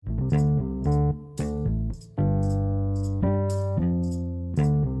Hey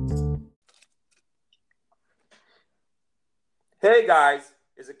guys,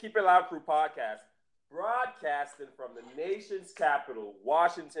 it's a Keep It Loud Crew podcast, broadcasting from the nation's capital,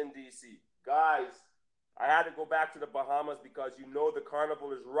 Washington, D.C. Guys, I had to go back to the Bahamas because you know the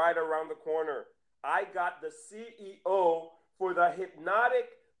carnival is right around the corner. I got the CEO for the Hypnotic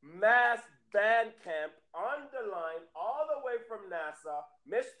Mass Band Camp on the line all the way from NASA.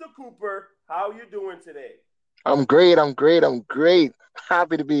 Mr. Cooper, how you doing today? I'm great. I'm great. I'm great.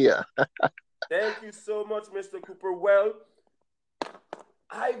 Happy to be here. Thank you so much, Mr. Cooper. Well,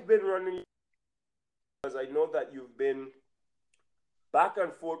 I've been running because I know that you've been back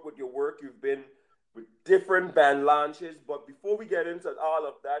and forth with your work. You've been with different band launches. But before we get into all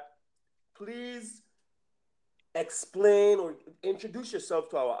of that, please explain or introduce yourself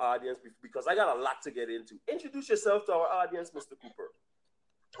to our audience because I got a lot to get into. Introduce yourself to our audience, Mr. Cooper.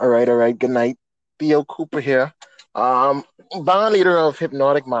 All right. All right. Good night. Theo Cooper here. Um, Band leader of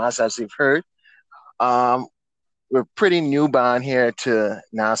Hypnotic Mass, as you've heard. Um, we're a pretty new band here to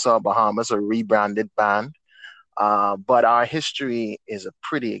Nassau, Bahamas, a rebranded band. But our history is a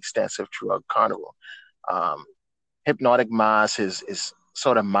pretty extensive throughout Carnival. Um, Hypnotic Mass is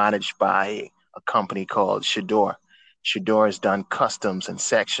sort of managed by a company called Shador. Shador has done customs and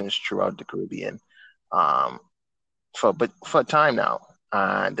sections throughout the Caribbean um, for a time now,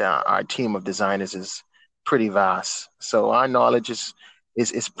 and our team of designers is pretty vast. So our knowledge is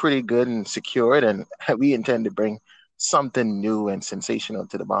pretty good and secured, and we intend to bring something new and sensational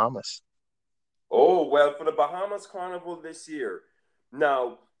to the Bahamas. Oh, well, for the Bahamas Carnival this year.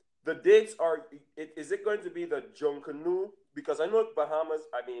 Now, the dates are, is it going to be the Junkanoo? Because I know Bahamas,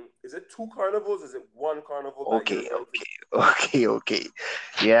 I mean, is it two carnivals? Is it one carnival that you're Okay, going to? okay.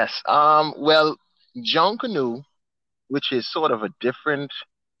 Yes. Well, John Canoe, which is sort of a different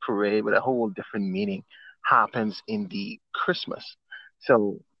parade with a whole different meaning, happens in the Christmas.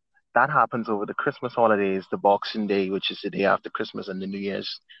 So that happens over the Christmas holidays, the Boxing Day, which is the day after Christmas, and the New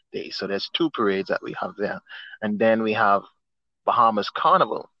Year's Day. So there's two parades that we have there. And then we have Bahamas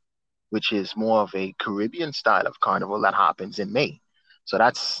Carnival, which is more of a Caribbean style of carnival that happens in May. So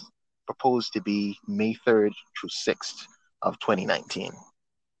that's proposed to be May 3rd through 6th of 2019.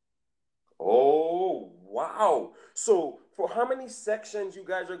 Oh, wow. So, for how many sections you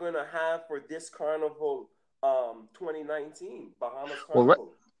guys are going to have for this carnival 2019 Bahamas Well, Carnival?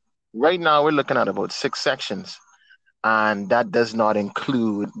 right now we're looking at about six sections, and that does not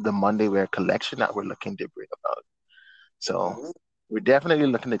include the Monday wear collection that we're looking to bring about. So Ooh. we're definitely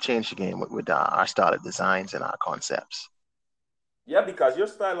looking to change the game with our style of designs and our concepts. Yeah, because your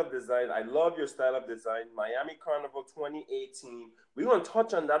style of design, I love your style of design. Miami Carnival 2018. We're going to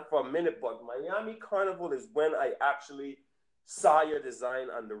touch on that for a minute, but Miami Carnival is when I actually saw your design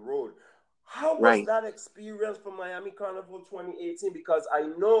on the road. How was Right. that experience for Miami Carnival 2018? Because I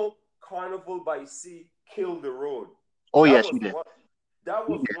know Carnival by Sea killed the road. Oh That yes, was we did. what that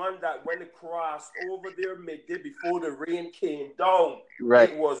We was did. one that when it crossed over there midday before the rain came down, Right.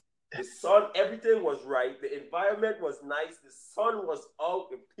 it was the sun, everything was right. The environment was nice. The sun was out.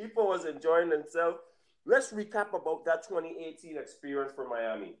 The people was enjoying themselves. Let's recap about that 2018 experience for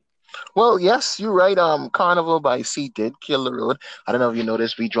Miami. Well, yes, you're right. Carnival by Sea did kill the road. I don't know if you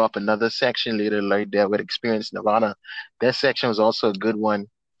noticed, we drop another section later right there with Experience Nirvana. That section was also a good one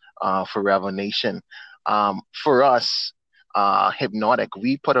for Revel Nation. For us, Hypnotic,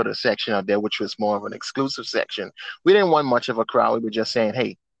 we put out a section out there which was more of an exclusive section. We didn't want much of a crowd. We were just saying,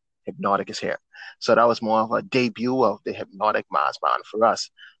 hey, Hypnotic is here. So that was more of a debut of the Hypnotic Mass Band for us.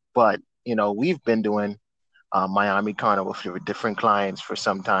 But, we've been doing Miami Carnival for different clients for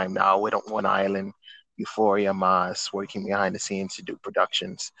some time now with One Island, Euphoria Mass, working behind the scenes to do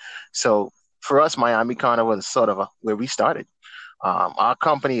productions. So for us, Miami Carnival is sort of where we started. Our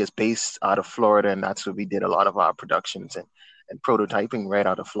company is based out of Florida, and that's where we did a lot of our productions and prototyping right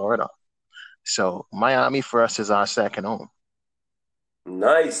out of Florida. So Miami for us is our second home.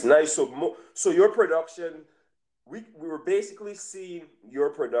 Nice, nice. So your production, we were basically seeing your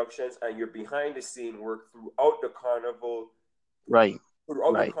productions and your behind the scene work Right,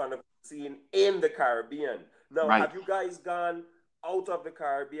 throughout the right, carnival scene in the Caribbean. Now, right. have you guys gone out of the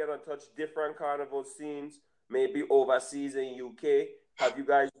Caribbean and touched different carnival scenes, maybe overseas in UK? Have you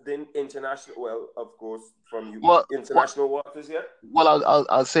guys been international? Well, of course, from you Well, well, international waters yet?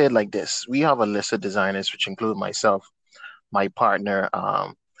 I'll say it like this. We have a list of designers, which include myself, my partner.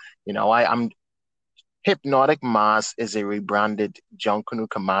 I'm Hypnotic Mass is a rebranded Junkunu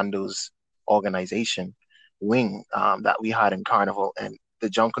Commandos organization wing that we had in Carnival, and the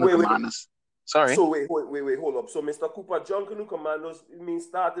Junkunu Wait, wait. Commandos. Sorry. So wait, hold up. So Mr. Cooper, John Canoe Commandos, I mean,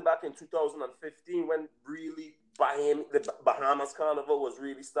 started back in 2015 when really the Bahamas Carnival was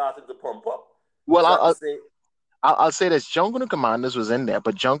really starting to pump up. Well, Is that the same? I'll say this. Jungle Commanders was in there,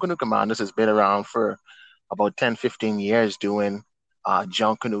 but Jungle Commanders has been around for about 10, 15 years doing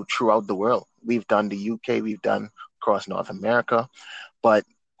junk canoe throughout the world. We've done the UK, we've done across North America, but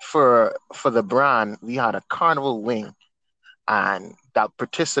for the brand, we had a carnival wing and that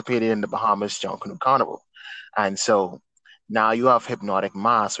participated in the Bahamas Junk Canoe Carnival. And so now you have Hypnotic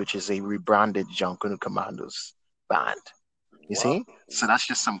Mass, which is a rebranded Junk Canoe Commandos band. You Wow. see? So that's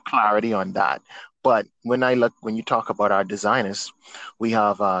just some clarity on that. But when you talk about our designers, we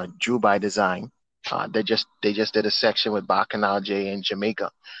have Drew by Design. They just did a section with Bacchanal J in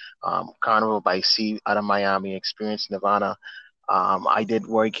Jamaica, Carnival by Sea out of Miami, Experience Nirvana. I did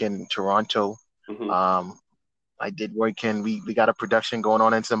work in Toronto. Hmm. Um, I did work in we got a production going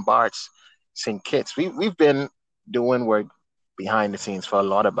on in St. Bart's, St. Kitts. We've been doing work behind the scenes for a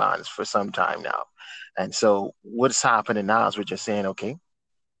lot of bands for some time now. And so what's happening now is we're just saying, okay,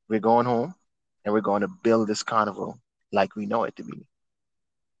 we're going home and we're going to build this carnival like we know it to be.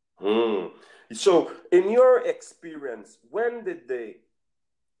 Hmm. So, in your experience, when did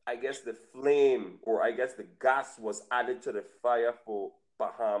I guess the flame or I guess the gas was added to the fire for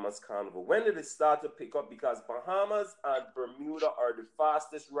Bahamas Carnival? When did it start to pick up? Because Bahamas and Bermuda are the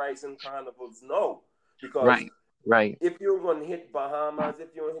fastest rising carnivals now. Because Right, right, if you're going to hit Bahamas, if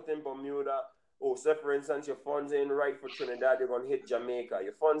you're hitting Bermuda, oh, say for instance, your funds ain't right for Trinidad, you're going to hit Jamaica.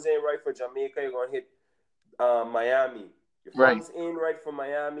 Your funds ain't right for Jamaica, you're going to hit Miami. Your right, funds ain't right for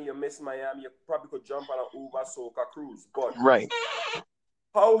Miami, you miss Miami, you probably could jump on an Uber Soca cruise. But right.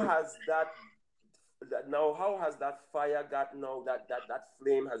 how has that fire got now that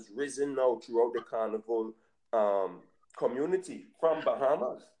flame has risen now throughout the carnival um community from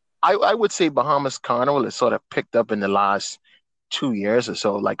Bahamas? I would say Bahamas Carnival has sort of picked up in the last 2 years or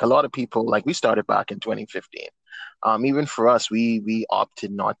so. Like a lot of people, like we started back in 2015. Even for us, we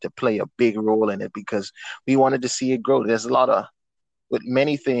opted not to play a big role in it because we wanted to see it grow. There's a lot of with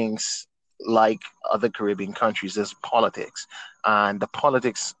many things like other Caribbean countries, there's politics, and the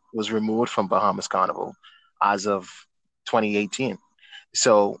politics was removed from Bahamas Carnival as of 2018.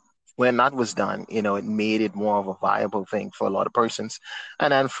 So when that was done, it made it more of a viable thing for a lot of persons.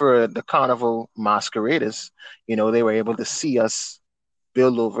 And then for the carnival masqueraders, they were able to see us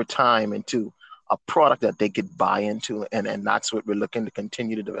build over time into a product that they could buy into. And that's what we're looking to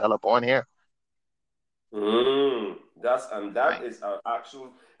continue to develop on here. That Right. is an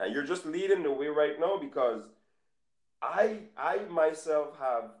actual, and you're just leading the way right now because I myself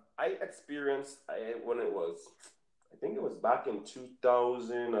have I experienced when it was I think it was back in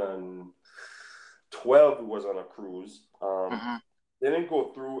 2012 we was on a cruise. Hmm. Didn't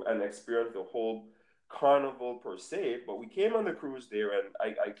go through and experience the whole carnival per se, but we came on the cruise there and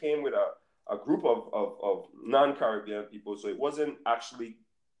I came with a group of non-Caribbean people, so it wasn't actually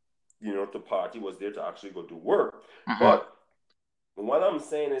to party, was there to actually go to work. Hmm. But what I'm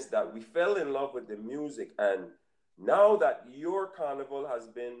saying is that we fell in love with the music, and now that your carnival has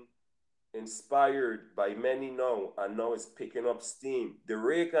been inspired by many now, and now it's picking up steam. The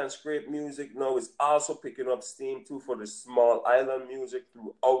rake and scrape music now is also picking up steam too for the small island music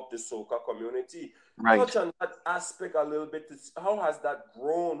throughout the soca community. Right. Touch on that aspect a little bit. How has that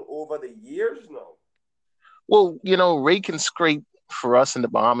grown over the years now? Well, rake and scrape for us in the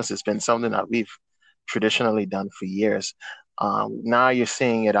Bahamas has been something that we've traditionally done for years. Now you're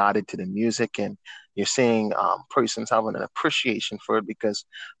seeing it added to the music, and you're seeing persons having an appreciation for it because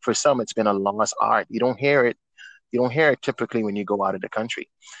for some it's been a lost art. You don't hear it. You don't hear it typically when you go out of the country.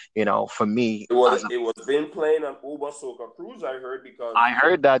 For me, as a It was been playing on Uber Soca Cruise, I heard, because I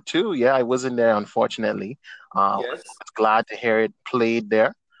heard that too. Yeah, I wasn't there, unfortunately. I yes, was glad to hear it played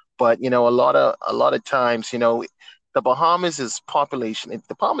there. But a lot of times, the Bahamas is population.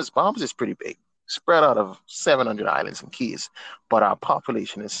 The Bahamas is pretty big, spread out of 700 islands and keys, but our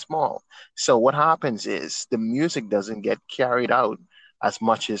population is small. So what happens is the music doesn't get carried out as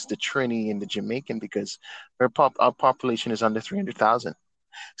much as the Trini and the Jamaican because our population is under 300,000.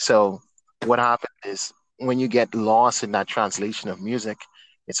 So what happens is when you get lost in that translation of music,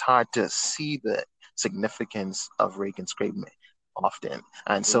 it's hard to see the significance of rake and scrape often.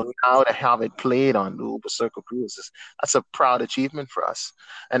 And so mhm, now to have it played on the Uber Circle Cruises, that's a proud achievement for us.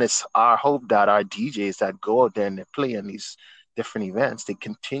 And it's our hope that our DJs that go out there and they play in these different events, they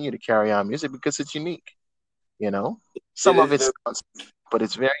continue to carry on music because it's unique, you know? it Some of is it very. sounds, but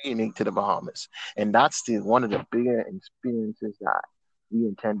it's very unique to the Bahamas. And that's the one of the bigger experiences that we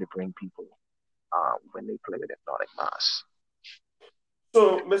intend to bring people when they play with Hypnotic Mass.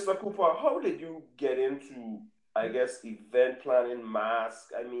 So, Mr. Cooper, how did you get into, I guess, event planning, mask?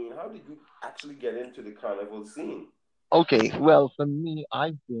 I mean, how did you actually get into the carnival scene? Okay, well, for me,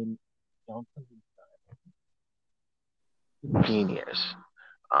 I've been down for 15 years.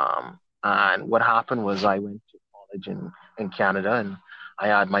 And what happened was I went to college in Canada, and I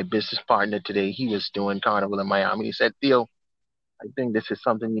had my business partner today. He was doing carnival in Miami. He said, Theo, I think this is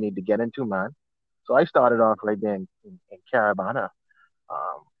something you need to get into, man. So I started off right there in Carabana,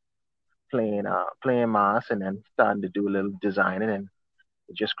 um, playing mass, and then starting to do a little designing, and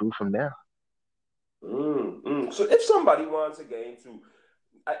it just grew from there. So, if somebody wants to get into,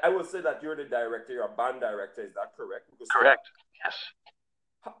 I would say that you're the director, you're a band director. Is that correct? We could say that. Correct.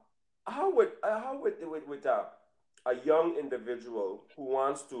 Yes. How, with a young individual who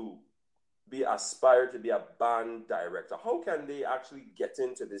wants to be aspired to be a band director, how can they actually get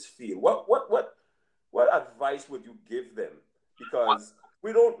into this field? What advice would you give them? Because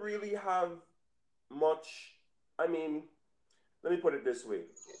we don't really have much. I mean, let me put it this way: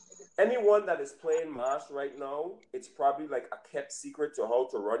 anyone that is playing mass right now, it's probably like a kept secret to how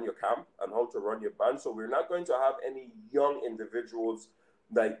to run your camp and how to run your band. So we're not going to have any young individuals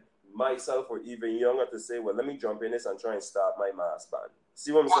like myself or even younger to say, well, let me jump in this and try and start my mass band.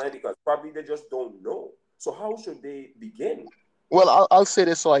 See what I'm saying? Because probably they just don't know. So how should they begin? Well, I'll say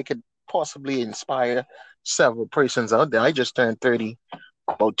this so I could possibly inspire several persons out there. I just turned 30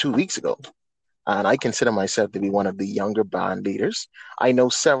 about 2 weeks ago, and I consider myself to be one of the younger band leaders. I know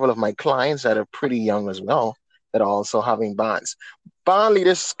several of my clients that are pretty young as well that are also having bands. Band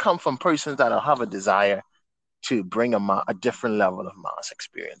leaders come from persons that have a desire to bring a different level of mass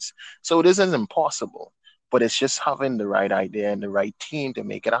experience. So it isn't impossible, but it's just having the right idea and the right team to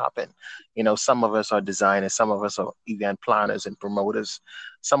make it happen. You know, some of us are designers, some of us are event planners and promoters,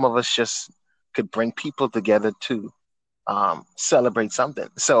 some of us just could bring people together to celebrate something.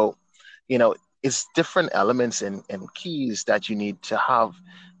 So, you know, it's different elements and keys that you need to have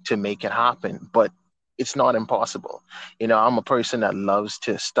to make it happen, but it's not impossible. You know, I'm a person that loves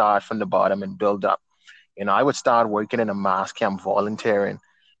to start from the bottom and build up. You know, I would start working in a mass camp, volunteering,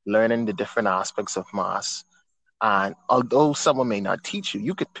 learning the different aspects of mass. And although someone may not teach you,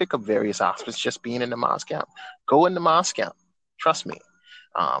 you could pick up various aspects just being in the mass camp. Go in the mass camp. Trust me.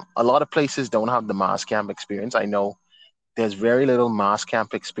 A lot of places don't have the mass camp experience. I know there's very little mass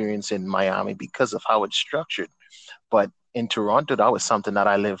camp experience in Miami because of how it's structured. But in Toronto, that was something that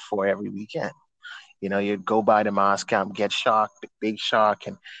I lived for every weekend. You know, you'd go by the mass camp, get shark, the big shark,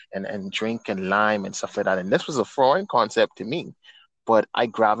 and drink and lime and stuff like that. And this was a foreign concept to me, but I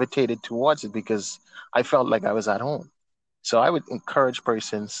gravitated towards it because I felt like I was at home. So I would encourage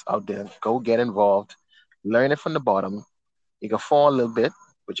persons out there, go get involved, learn it from the bottom. You can fall a little bit,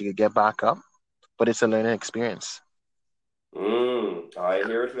 but you can get back up. But it's a learning experience. I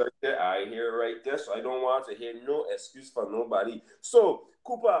hear it right there. I hear it right there. So I don't want to hear no excuse for nobody. So,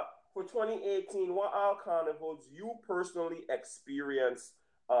 Cooper, for 2018, what all carnivals you personally experienced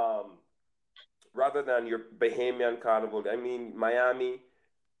um, rather than your Bahamian carnival? I mean, Miami.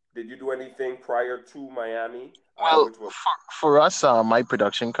 Did you do anything prior to Miami, Well, which was for us, my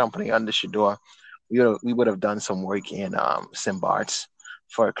production company under Shador, we would have done some work in St. Bart's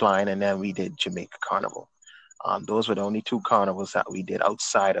for a client, and then we did Jamaica Carnival. Those were the only two carnivals that we did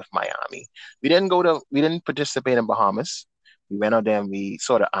outside of Miami. We didn't participate in Bahamas. We went out there and we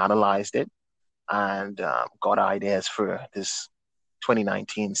sort of analyzed it and got ideas for this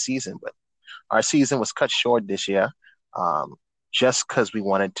 2019 season. But our season was cut short this year, um, just because we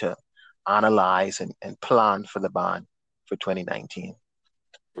wanted to analyze and plan for the band for 2019.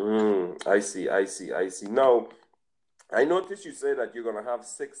 I see, I see, I see. Now, I noticed you say that you're gonna have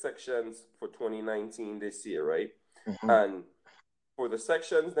 6 sections for 2019 this year, right? Mhm. And for the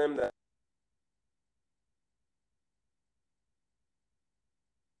sections them that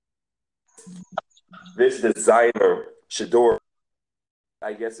this designer Shador,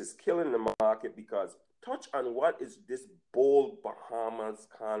 I guess, is killing the market because touch on what is this bold Bahamas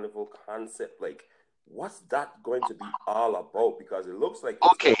Carnival concept like? What's that going to be all about? Because it looks like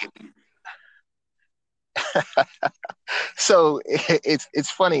it's Okay, going to be. so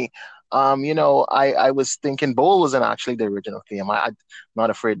it's funny. You know, I was thinking Bowl wasn't actually the original theme. I'm not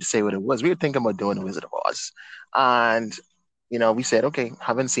afraid to say what it was. We were thinking about doing the Wizard of Oz, and you know, we said, okay,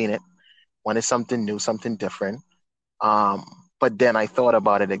 haven't seen it. Wanted something new, something different. Um, but then I thought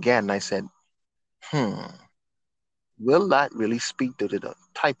about it again. And I said, hmm, will that really speak to the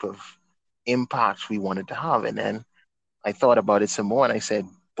type of impact we wanted to have? And then I thought about it some more, and I said,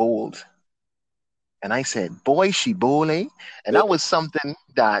 bold. And I said, boy, she bold, eh? And that was something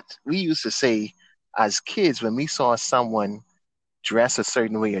that we used to say as kids when we saw someone dress a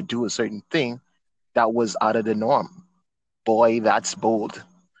certain way or do a certain thing that was out of the norm. Boy, that's bold.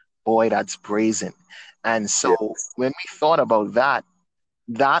 Boy, that's brazen. And Yeah. so when we thought about that,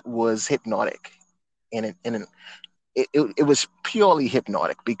 that was hypnotic. And it was purely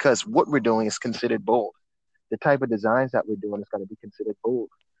hypnotic because what we're doing is considered bold. The type of designs that we're doing is going to be considered bold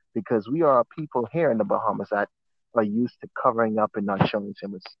because we are people here in the Bahamas that are used to covering up and not showing too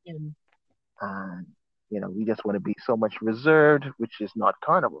much skin. And, we just want to be so much reserved, which is not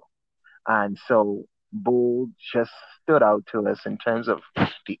carnival. And so bold just stood out to us in terms of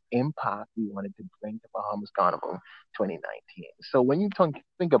the impact we wanted to bring to Bahamas Carnival 2019. So when you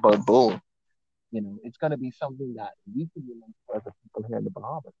think about bold, it's going to be something that we can remember as a people here in the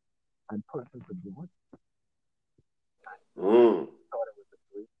Bahamas and persons abroad. Mm. Thought it was a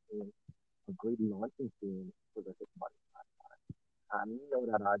great thing, a great launching theme for the Hypnotic. And we know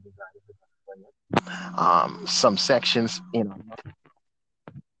that our designers are going to bring it. Some sections, you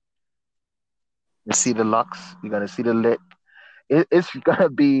see the lux, you're going to see the lit. It's going to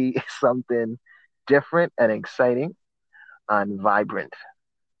be something different and exciting and vibrant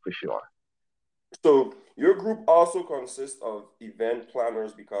for sure. So your group also consists of event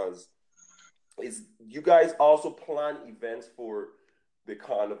planners because is you guys also plan events for the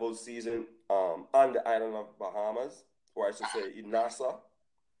carnival season on the island of Bahamas, or I should say in Nassau.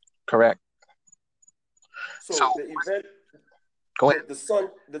 Correct. So So the event, go ahead.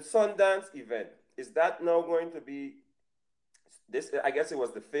 the Sundance event, is that now going to be this? I guess it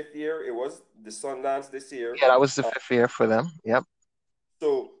was the fifth year. It was the Sundance this year. Yeah, that was the Uh, fifth year for them. Yep.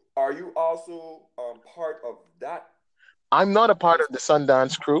 so are you also part of that? I'm not a part Cons- of the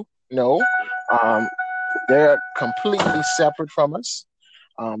Sundance crew. No. Um, they're completely separate from us.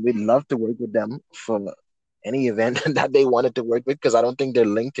 We'd love to work with them for any event that they wanted to work with because I don't think they're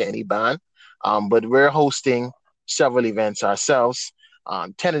linked to any band. But we're hosting several events ourselves.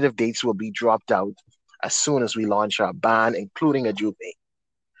 Tentative dates will be dropped out as soon as we launch our band, including a Juve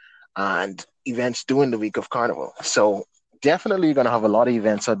and events during the week of Carnival. So definitely going to have a lot of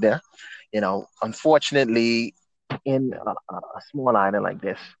events out there. Unfortunately, in a small island like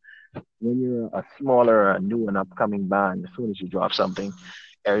this, when you're a smaller, new and upcoming band, as soon as you drop something,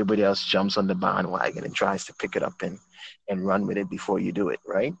 everybody else jumps on the bandwagon and tries to pick it up and run with it before you do it,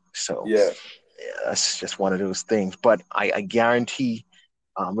 right? So yeah. yeah, that's just one of those things. But I guarantee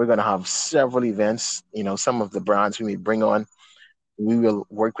we're going to have several events. Some of the brands we may bring on, we will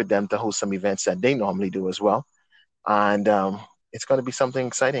work with them to host some events that they normally do as well. And it's going to be something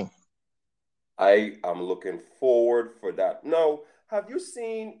exciting. I am looking forward for that. Now, have you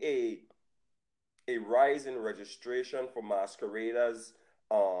seen a rise in registration for masqueraders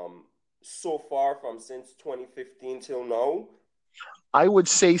um so far from since 2015 till now? I would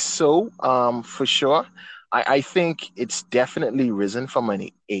say so, for sure. I think it's definitely risen from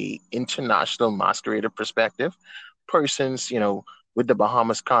a international masquerader perspective. Persons, with the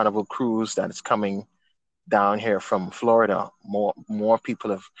Bahamas Carnival cruise that is coming down here from Florida, more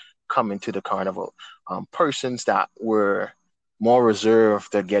people have come into the carnival. Persons that were more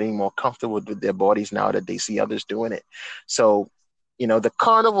reserved, they're getting more comfortable with their bodies now that they see others doing it. So, the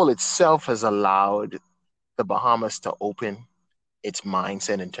carnival itself has allowed the Bahamas to open its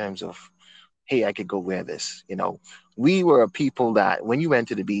mindset in terms of, hey, I could go wear this. We were a people that when you went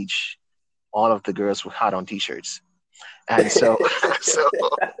to the beach, all of the girls had on t-shirts, and so so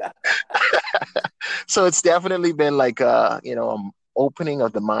so it's definitely been like opening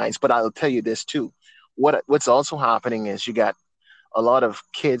of the minds. But I'll tell you this too, what's also happening is you got a lot of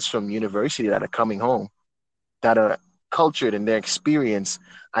kids from university that are coming home that are cultured in their experience,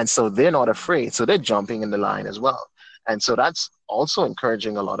 and so they're not afraid, so they're jumping in the line as well, and so that's also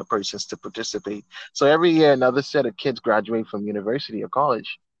encouraging a lot of persons to participate. So every year another set of kids graduate from university or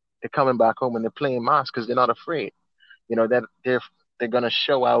college, they're coming back home and they're playing mass because they're not afraid, that they're going to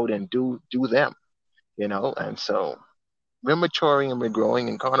show out and do them, and so we're maturing and we're growing,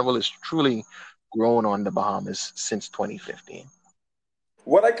 and carnival is truly grown on the Bahamas since 2015.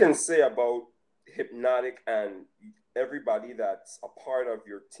 What I can say about Hypnotic and everybody that's a part of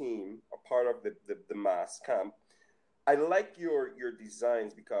your team, a part of the mass camp, I like your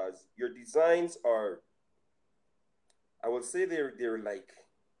designs because your designs are, I would say they're like,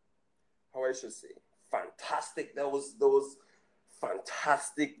 how I should say, fantastic. Those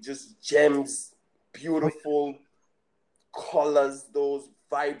fantastic, just gems, beautiful colors, those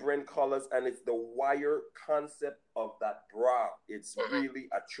vibrant colors, and it's the wire concept of that bra. It's really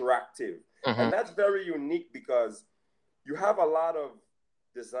attractive. Mm-hmm. And that's very unique because you have a lot of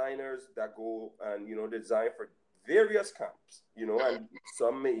designers that go and design for various camps, and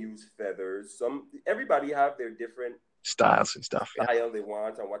some may use feathers, some everybody have their different styles and stuff. Yeah. style they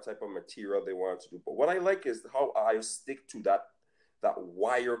want and what type of material they want to do. But what I like is how I stick to that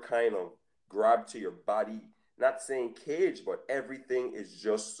wire kind of grab to your body. Not saying cage, but everything is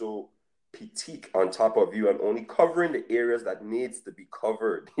just so petite on top of you and only covering the areas that needs to be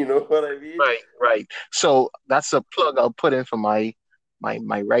covered. You know what I mean? Right, right. So that's a plug I'll put in for my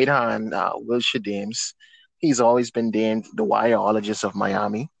right hand, Wilshire Dames. He's always been named the wireologist of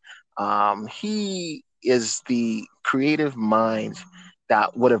Miami. He is the creative mind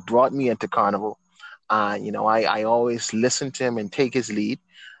that would have brought me into Carnival. I always listen to him and take his lead,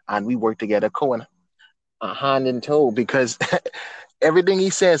 and we work together, hand in toe, because everything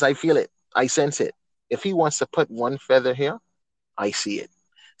he says, I feel it, I sense it. If he wants to put one feather here, I see it.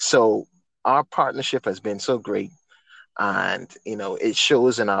 So our partnership has been so great, and it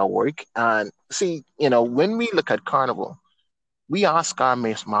shows in our work. And see, when we look at Carnival, we ask our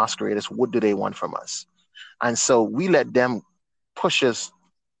masqueraders what do they want from us, and so we let them push us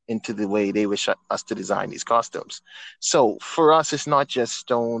into the way they wish us to design these costumes. So for us, it's not just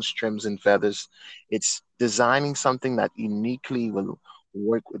stones, trims, and feathers. It's designing something that uniquely will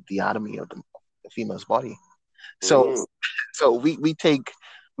work with the anatomy of the female's body. So Mm. so we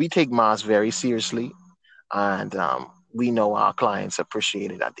take Mars very seriously, and we know our clients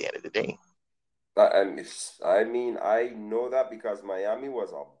appreciate it at the end of the day. I mean, I know that because Miami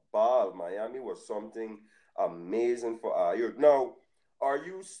was a ball. Miami was something amazing for our youth. Now, are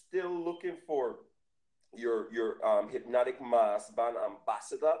you still looking for your hypnotic mass band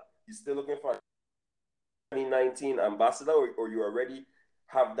ambassador? You still looking for 2019 ambassador, or you already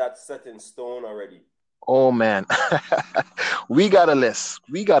have that set in stone already? Oh man, we got a list.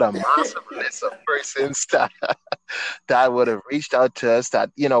 We got a massive list of persons that would have reached out to us,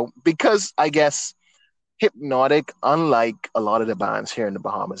 that because I guess Hypnotic, unlike a lot of the bands here in the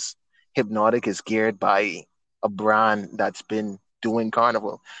Bahamas, Hypnotic is geared by a brand that's been doing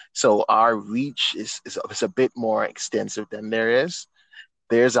Carnival. So our reach is a bit more extensive than theirs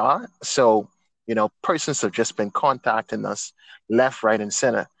are. So, persons have just been contacting us left, right, and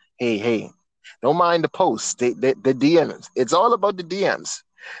center. Hey, hey, don't mind the posts, the DMs. It's all about the DMs.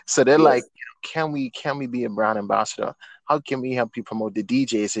 So they're like, Yes. can we be a brand ambassador? How can we help you promote the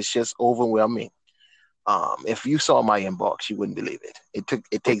DJs? It's just overwhelming. If you saw my inbox, you wouldn't believe it.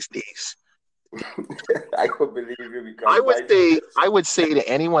 It takes days. I could believe you I because would say I would say to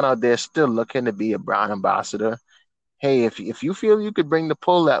anyone out there still looking to be a brand ambassador, hey, if you feel you could bring the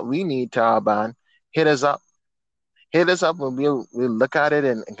pull that we need to our band, hit us up. Hit us up and we'll look at it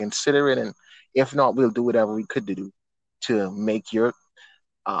and consider it, and if not, we'll do whatever we could do to make your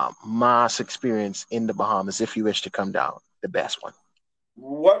mass experience in the Bahamas, if you wish to come down, the best one.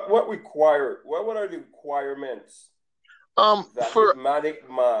 what are the requirements that For hypnotic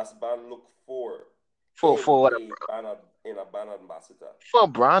mass band look for in for a band ambassador? for a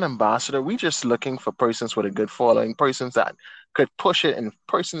brand ambassador, we just looking for persons with a good following, persons that could push it, and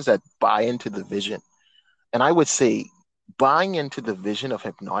persons that buy into the vision. And I would say buying into the vision of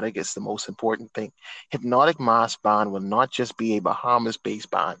Hypnotic is the most important thing. Hypnotic Mass Band will not just be a Bahamas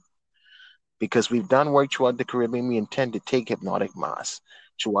based band, because we've done work throughout the Caribbean. We intend to take Hypnotic Mass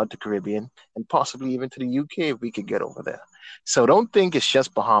throughout the Caribbean and possibly even to the UK if we could get over there. So don't think it's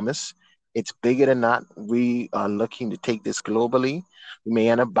just Bahamas. It's bigger than that. We are looking to take this globally. We may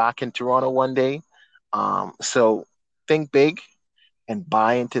end up back in Toronto one day. So think big and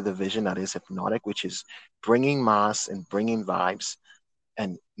buy into the vision that is Hypnotic, which is bringing mass and bringing vibes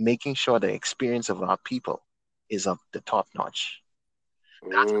and making sure the experience of our people is of the top notch.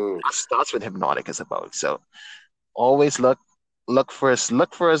 That's Mm. that's what Hypnotic is about. So always look for us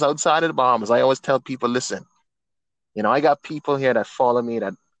outside of the Bahamas. I always tell people, listen, I got people here that follow me,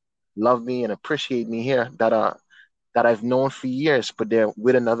 that love me and appreciate me here, that I've known for years, but they're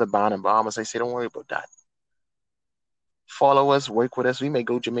with another band in Bahamas. I say, don't worry about that. Follow us, work with us. We may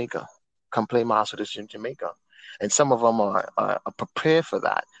go Jamaica, come play mass with us in Jamaica, and some of them are prepared for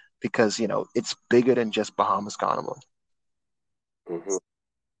that, because it's bigger than just Bahamas Carnival. Mhm.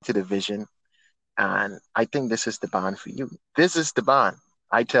 To the vision, and I think this is the band for you. This is the band.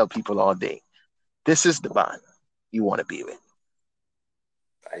 I tell people all day, this is the band you want to be with.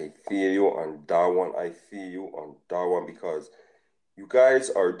 I feel you on that one. I feel you on that one because you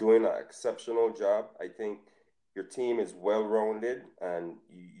guys are doing an exceptional job. I think your team is well rounded, and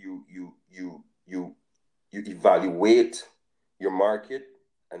you evaluate your market,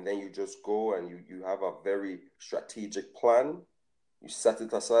 and then you just go and you have a very strategic plan. You set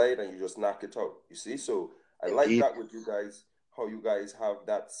it aside and you just knock it out. You see, so I like Indeed. that with you guys, how you guys have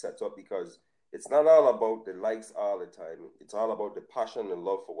that set up because it's not all about the likes all the time. It's all about the passion and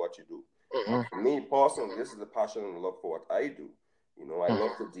love for what you do. Hmm. For me personally, this is the passion and love for what I do. I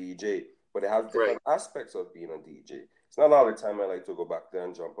love to DJ, but it has Right. different aspects of being a DJ. It's not all the time I like to go back there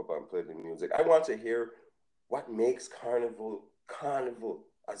and jump up and play the music. I want to hear what makes carnival carnival.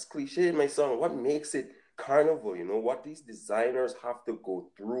 As cliche as my song, what makes it carnival? What these designers have to go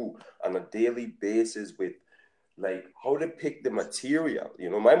through on a daily basis with, like, how to pick the material.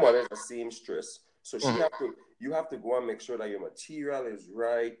 My mother's a seamstress, so she Hmm. have to you have to go and make sure that your material is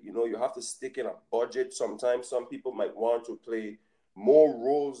right. You have to stick in a budget. Sometimes some people might want to play more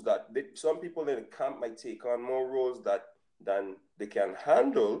roles some people in the camp might take on more roles than they can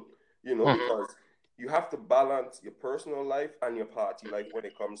handle, Hmm. because you have to balance your personal life and your party life when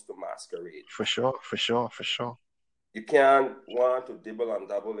it comes to masquerade. For sure, for sure, for sure. You can't want to dibble and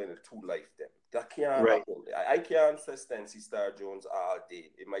dabble in a two life then. That can't Right. happen. I can't say Stancy Star Jones all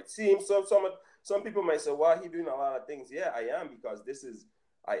day. It might seem so. Some people might say, "Why he doing a lot of things?" Yeah, I am, because this is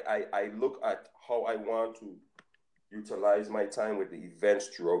I look at how I want to utilize my time with the events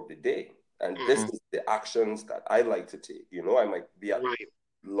throughout the day, and this Hmm. is the actions that I like to take. I might be at Right.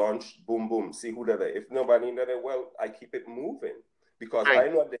 lunch, boom, boom, see who that is. If nobody in there, well, I keep it moving, because Right. I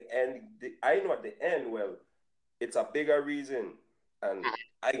know at the end, well, it's a bigger reason, and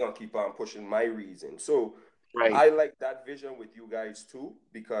I gonna keep on pushing my reason. So Right. I like that vision with you guys too,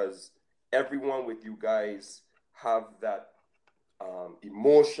 because everyone with you guys have that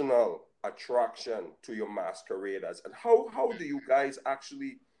emotional attraction to your masqueraders. And how do you guys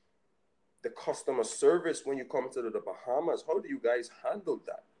actually, the customer service when you come to the Bahamas, how do you guys handle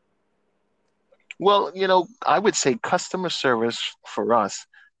that? Well, I would say customer service for us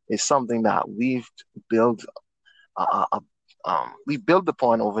is something that built uh, uh, we built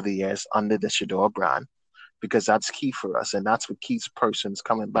upon over the years under the Shador brand because that's key for us and that's what keeps persons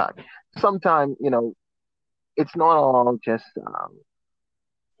coming back. Sometimes, it's not all just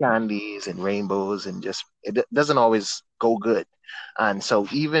candies and rainbows and just doesn't always go good. And so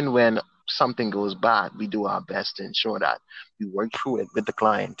even when something goes bad, we do our best to ensure that we work through it with the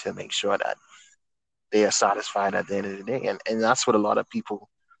client to make sure that they are satisfied at the end of the day. And that's what a lot of people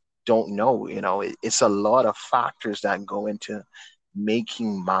don't know. It's a lot of factors that go into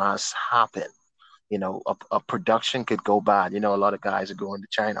making mass happen. A production could go bad. A lot of guys are going to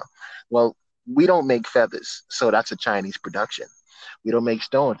China. Well, we don't make feathers, so that's a Chinese production. We don't make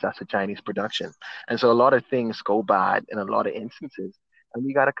stones, that's a Chinese production. And so a lot of things go bad in a lot of instances, and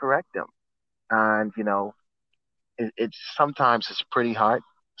we got to correct them. And, it's sometimes it's pretty hard.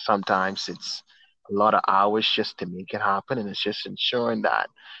 Sometimes it's a lot of hours just to make it happen. And it's just ensuring that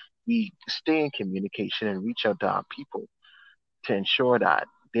we stay in communication and reach out to our people to ensure that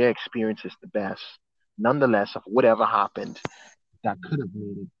their experience is the best, nonetheless, of whatever happened that could have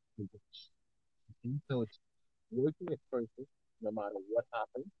made it worse. And so it's working with person, no matter what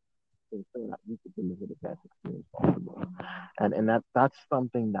happens, to ensure that we could deliver the best experience possible. And that's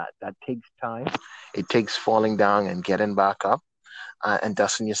something that takes time. It takes falling down and getting back up and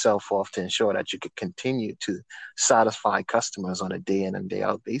dusting yourself off to ensure that you could continue to satisfy customers on a day in and day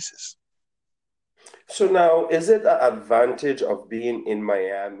out basis. So now, is it an advantage of being in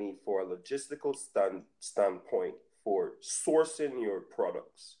Miami for a logistical standpoint for sourcing your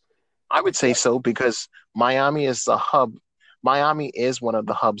products? I would say so because Miami is the hub. Miami is one of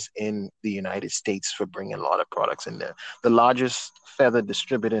the hubs in the United States for bringing a lot of products in there. The largest feather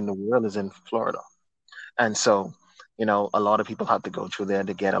distributor in the world is in Florida. And so, a lot of people have to go through there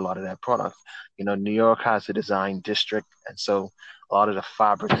to get a lot of that product. New York has a design district. And so a lot of the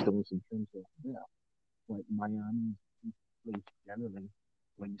fabrics, those and things are there. But Miami is the place generally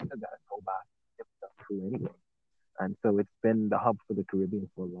when you still got to go back and get stuff through anyway. And so it's been the hub for the Caribbean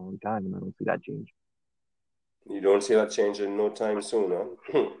for a long time, and I don't see that change. You don't see that changing no time soon,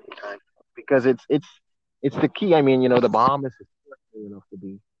 huh? Because it's the key. I mean, the Bahamas is fortunate enough to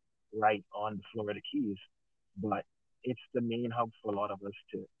be right on the Florida Keys, but it's the main hub for a lot of us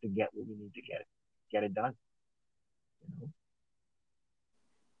to get what we need to get it done. You know?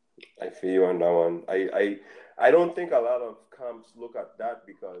 I feel you on that one. I don't think a lot of camps look at that,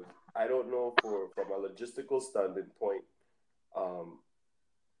 because I don't know, from a logistical standpoint. Um,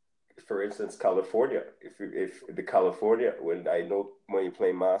 for instance, California. If the California, when I know when you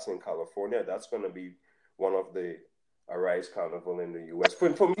play mass in California, that's going to be one of the Arise Carnival in the U.S.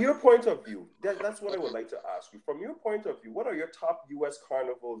 From your point of view, that's what I would like to ask you. From your point of view, what are your top U.S.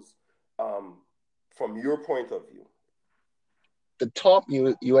 carnivals? Um, from your point of view. The top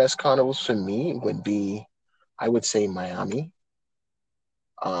U.S. carnivals for me would be, I would say Miami,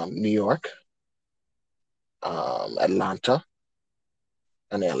 New York, Atlanta,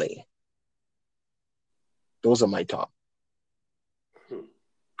 and LA. Those are my top. Hmm.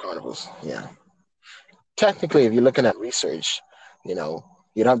 Carnivals. Yeah. Technically, if you're looking at research, you know,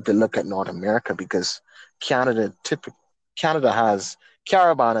 you'd have to look at North America because Canada typically Canada has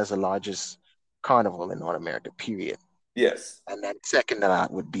Carabana is the largest carnival in North America, period. Yes. And then second to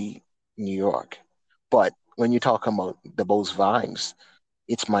that would be New York. But when you're talking about the most vibes,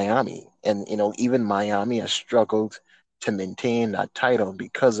 it's Miami. And even Miami has struggled to maintain that title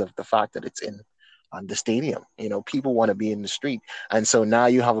because of the fact that it's in on the stadium. People want to be in the street. And so now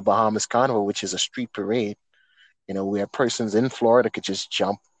you have a Bahamas Carnival, which is a street parade, where persons in Florida could just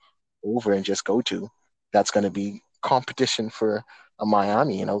jump over and just go to. That's going to be competition for a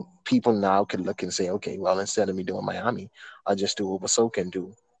Miami. People now can look and say, okay, well, instead of me doing Miami, I'll just do Obasoka and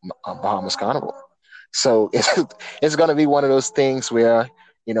do a Bahamas Carnival. So it's going to be one of those things where,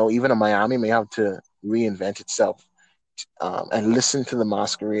 even a Miami may have to reinvent itself, and listen to the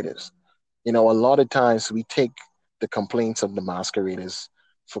masqueraders. A lot of times we take the complaints of the masqueraders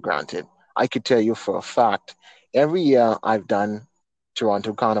for granted. I could tell you for a fact, every year I've done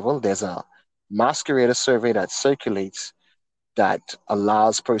Toronto Carnival, there's a masquerader survey that circulates that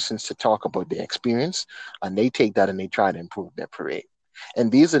allows persons to talk about their experience, and they take that and they try to improve their parade.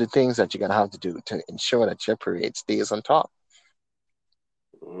 And these are the things that you're going to have to do to ensure that your parade stays on top.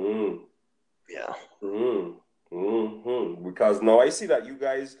 Mm. Yeah. Mm. Because now I see that you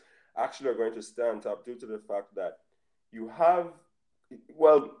guys actually are going to stand up due to the fact that you have,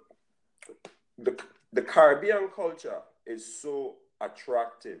 well, the the Caribbean culture is so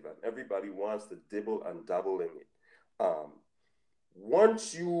attractive and everybody wants to dibble and dabble in it. Um,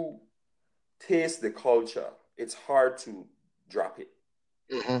 Once you taste the culture, it's hard to drop it.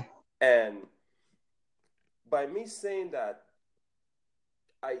 Hmm. And by me saying that,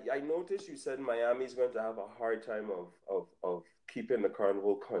 I noticed you said Miami is going to have a hard time of keeping the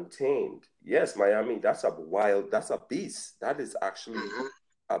carnival contained. Yes, Miami, that's a beast. That is actually Hmm.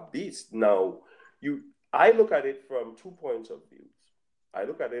 a beast. Now, I look at it from 2 points of views. I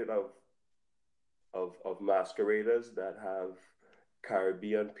look at it of masqueraders that have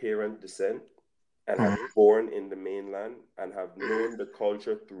Caribbean parent descent and have Hmm. born in the mainland and have known the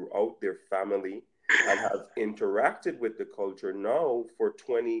culture throughout their family and have interacted with the culture now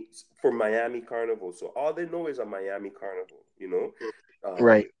for Miami Carnival. So all they know is a Miami Carnival, you know.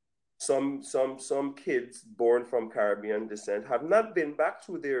 Right. Some kids born from Caribbean descent have not been back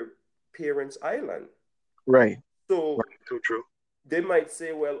to their parents' island. Right. So Right. So true. they might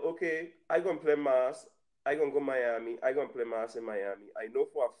say, well, okay, I gonna play mass, I gonna go Miami, I gonna play mass in Miami. I know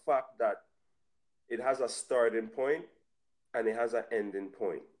for a fact that it has a starting point and it has an ending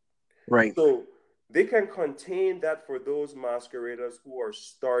point. Right. So they can contain that for those masqueraders who are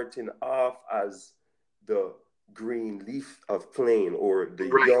starting off as the green leaf of plain or the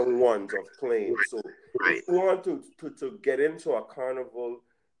Right. young ones of plain. So if Right. you want to get into a carnival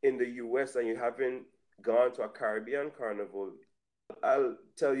in the US and you haven't gone to a Caribbean carnival, I'll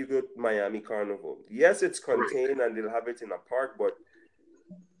tell you go to Miami Carnival. Yes, it's Right. contained and they'll have it in a park, but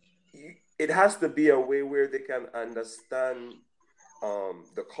it has to be a way where they can understand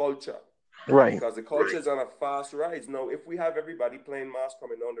the culture Right. because the culture is on a fast rise. Now, if we have everybody playing mass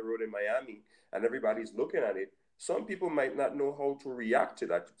coming down the road in Miami and everybody's looking at it, some people might not know how to react to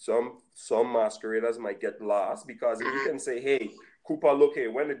that. Some masqueraders might get lost because if you Mhm. can say, "Hey, Cooper, look, hey,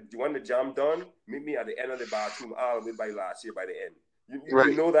 when the jam done, meet me at the end of the bathroom. I'll be by last year by the end." You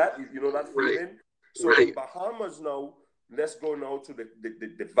Right. know that you know that Right. feeling. So in Right. Bahamas now, let's go now to the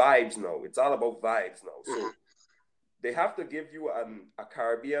vibes now. It's all about vibes now. Mhm. So they have to give you a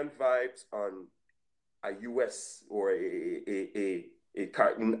Caribbean vibes on a US or a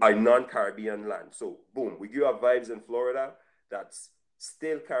non-Caribbean land. So boom, we give you vibes in Florida that's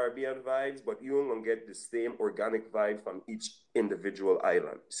still Caribbean vibes, but you don't get the same organic vibe from each individual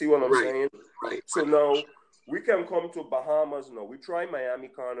island. See what I'm Right. saying? Right. So now we can come to Bahamas now. We try Miami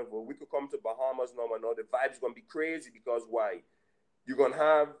Carnival. We could come to Bahamas now and now the vibe's gonna be crazy because why? You're gonna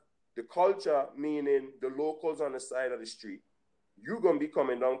have the culture, meaning the locals on the side of the street. You're gonna be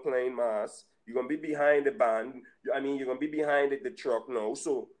coming down playing mass. You're gonna be behind the band. I mean, you're gonna be behind the truck now.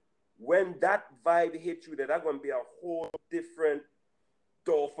 So when that vibe hits you, that's gonna be a whole different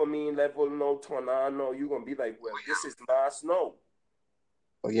dopamine level now, turn on now. You're gonna be like, well, this is mass now.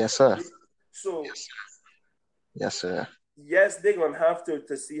 Oh, yes, sir. So Yes, sir. yes, they're gonna have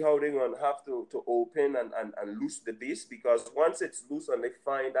to see how they're gonna have to open and loose the beast because once it's loose and they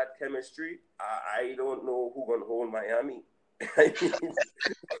find that chemistry, I don't know who gonna hold Miami. I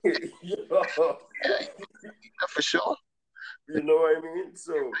mean, you know, Yeah, for sure. you know what I mean?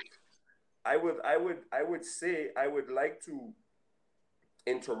 So I would say I would like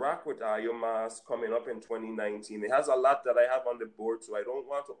interact with Mass coming up in 2019. It has a lot that I have on the board, so I don't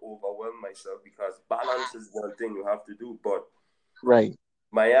want to overwhelm myself because balance is one thing you have to do. But Right.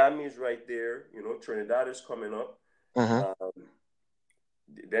 Miami is right there. You know, Trinidad is coming up. Mm-hmm. Um,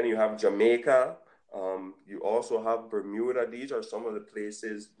 then you have Jamaica. You also have Bermuda. These are some of the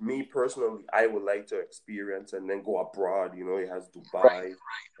places, me personally, I would like to experience and then go abroad. You know, it has Right. Dubai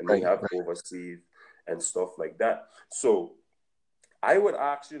and then you Right. have Right. overseas and stuff like that. So I would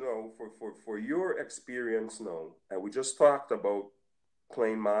ask, you know, for your experience now, and we just talked about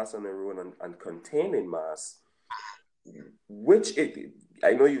playing mass on the road and containing mass. Which it,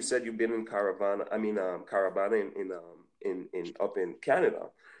 I know you said you've been in Caravana. I mean, Caravana in up in Canada.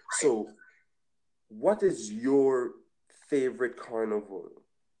 So, what is your favorite carnival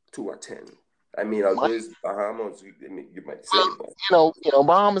to attend? I mean, My, although it's Bahamas, I mean, you might well, say, but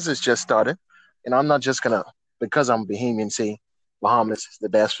Bahamas has just started, and I'm not just gonna because I'm Bahamian say Bahamas is the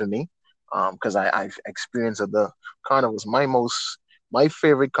best for me. Because I've experienced of the carnivals. My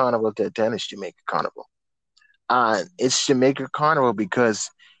favorite carnival to attend is Jamaica Carnival. It's Jamaica Carnival because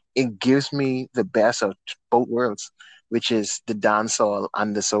it gives me the best of both worlds, which is the dancehall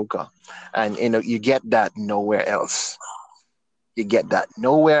and the soca, and you get that nowhere else. You get that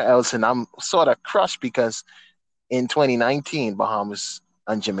nowhere else, and I'm sort of crushed because in 2019, Bahamas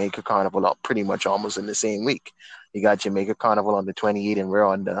and Jamaica Carnival are pretty much almost in the same week. You got Jamaica Carnival on the 28th, and we're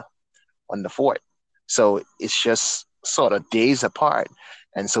on the 4th. So it's just sort of days apart.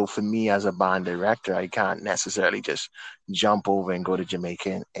 And so for me as a band director, I can't necessarily just jump over and go to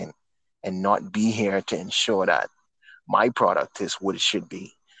Jamaica and not be here to ensure that my product is what it should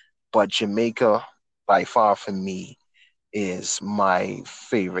be. But Jamaica, by far for me, is my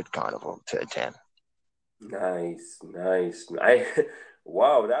favorite carnival to attend. nice, nice. I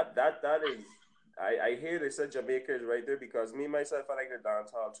wow, that is. I hear they said Jamaica is right there because me myself I like the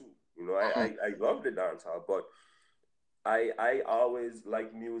dance hall too. You know, I love the dance hall, but I always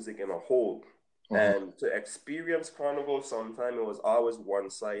like music in a whole. Mhm, And to experience carnival sometime it was always one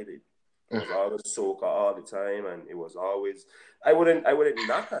sided. It mhm, was always soca all the time and it was always I wouldn't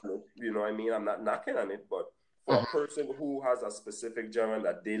knock on it, you know what I mean? I'm not knocking on it, but for a mhm, person who has a specific genre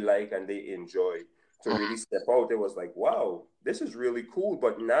that they like and they enjoy to mhm. really step out, it was like, wow, this is really cool.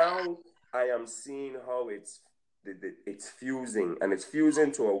 But now I am seeing how it's fusing and it's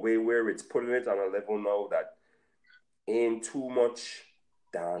fusing to a way where it's putting it on a level now that ain't too much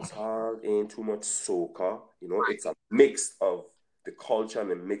dance hall, ain't too much soca. You know, it's a mix of the culture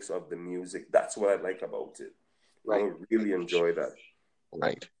and a mix of the music. That's what I like about it. You Right, know, really enjoy that.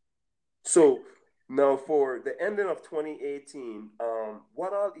 right. So now for the ending of 2018,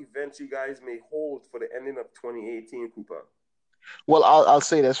 what all events you guys may hold for the ending of 2018, Cooper? Well, I'll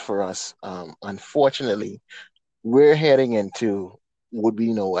say this for us. Unfortunately, we're heading into what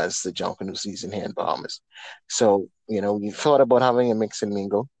we know as the Junkanoo season here in Bahamas. So, we thought about having a mix and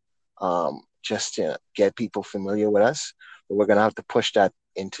mingle, just to get people familiar with us. But we're gonna have to push that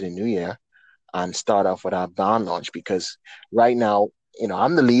into the new year and start off with our band launch because right now,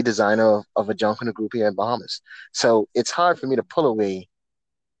 I'm the lead designer of a Junkanoo group here in Bahamas. So it's hard for me to pull away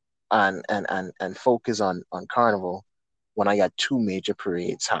and focus on Carnival when I got two major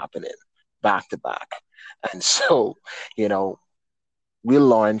parades happening back to back. And so, you know, we'll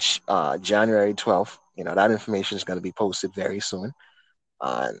launch January 12th. That information is going to be posted very soon,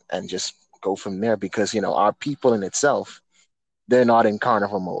 and just go from there because, our people in itself, they're not in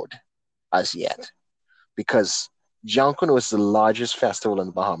carnival mode as yet because Junkanoo is the largest festival in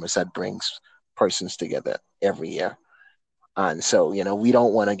the Bahamas that brings persons together every year. And so, we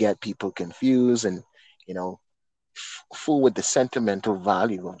don't want to get people confused and, you know, fool with the sentimental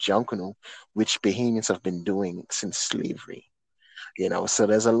value of Junkanoo, which Bahamians have been doing since slavery. So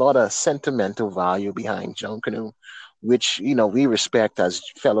there's a lot of sentimental value behind Junkanoo, which we respect as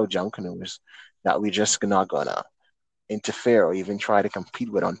fellow Junkanooers, that we're just not gonna interfere or even try to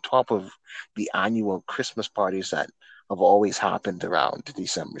compete with on top of the annual Christmas parties that have always happened around the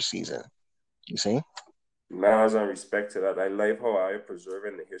December season. You see? Manners and respect to that. I like how I am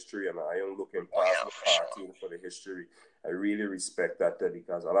preserving the history and I am looking Oh past yeah, the for sure. partying for the history. I really respect that there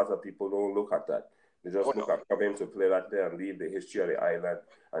because a lot of people don't look at that. They Oh just no. look at coming to play that there and leave the history of the island.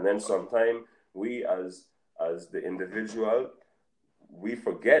 And then sometimes we as the individual, we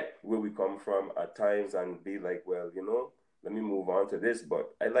forget where we come from at times and be like, well, let me move on to this. But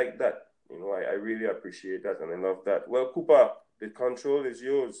I like that. I really appreciate that and I love that. Well, Cooper, the control is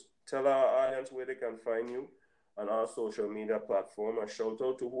yours. Tell our audience where they can find you on our social media platform and shout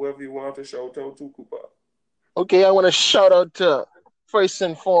out to whoever you want to shout out to, Cooper. Okay, I want to shout out to first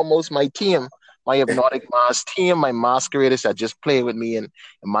and foremost my team. my Hypnotic Mask team, my masqueraders that just play with me in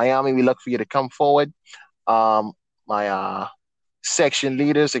Miami. We look for you to come forward. My section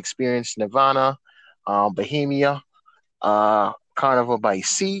leaders, Experience Nirvana, Bohemia, Carnival by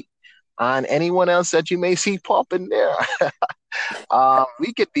Sea, and anyone else that you may see pop in there.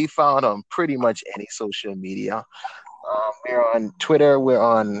 We could be found on pretty much any social media. We're on Twitter, we're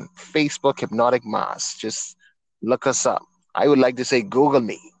on Facebook, Hypnotic Mask. Just look us up. I would like to say Google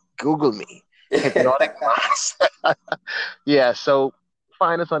me. Google me. Hypnotic Mask. Yeah, so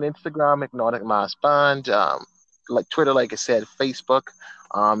find us on Instagram, Hypnotic Mask Band. Like Twitter, like I said, Facebook.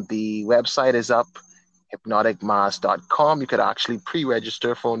 The website is up, hypnoticmask.com. You could actually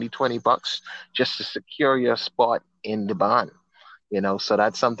pre-register for only $20 just to secure your spot in the band. So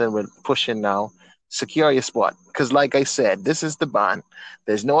that's something we're pushing now. Secure your spot. Because like I said, this is the band.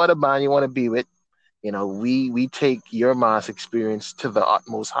 There's no other band you want to be with. We take your mass experience to the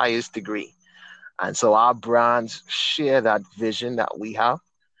utmost highest degree. And so our brands share that vision that we have,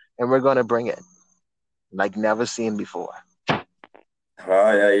 and we're going to bring it like never seen before. Ay,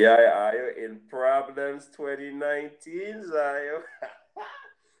 ay, ay, ayo, in Problems 2019, Zayo.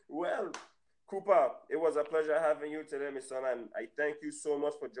 Well, Cooper, it was a pleasure having you today, my son, and I thank you so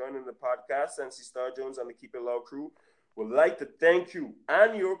much for joining the podcast. Sensi Star Jones and the Keep It Loud crew would like to thank you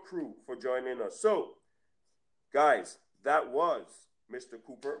and your crew for joining us. So, guys, that was Mr.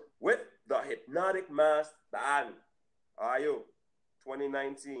 Cooper with the Hypnotic Mask Band. Ayo,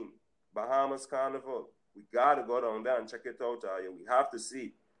 2019, Bahamas Carnival. We gotta go down there and check it out. We have to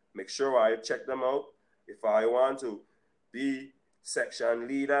see. Make sure I check them out. If I want to be section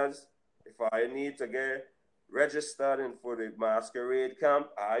leaders, if I need to get registered in for the masquerade camp,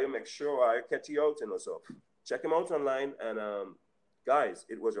 I make sure I catch you out. So check them out online. And guys,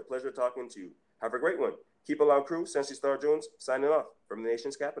 it was a pleasure talking to you. Have a great one. Keep a loud crew. Sensi Star Jones signing off from the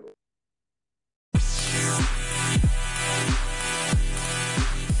nation's capital.